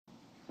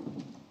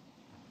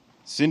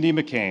Cindy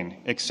McCain,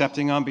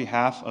 accepting on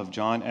behalf of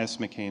John S.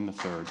 McCain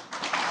III.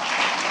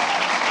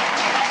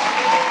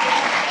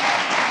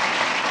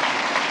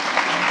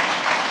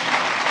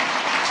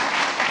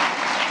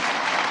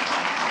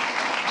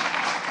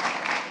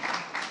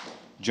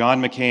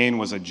 John McCain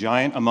was a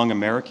giant among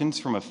Americans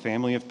from a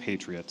family of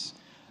patriots,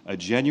 a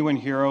genuine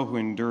hero who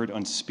endured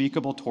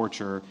unspeakable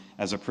torture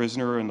as a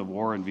prisoner in the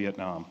war in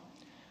Vietnam,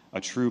 a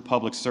true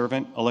public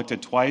servant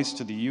elected twice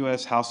to the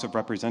U.S. House of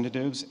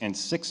Representatives and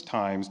 6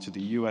 times to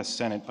the U.S.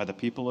 Senate by the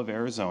people of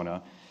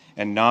Arizona,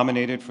 and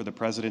nominated for the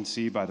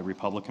presidency by the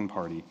Republican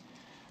Party.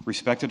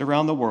 Respected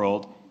around the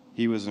world,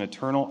 he was an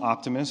eternal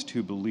optimist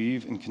who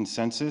believed in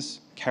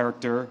consensus,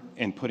 character,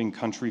 and putting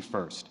country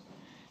first.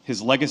 His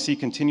legacy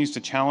continues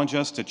to challenge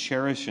us to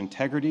cherish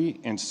integrity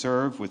and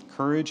serve with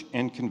courage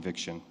and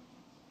conviction.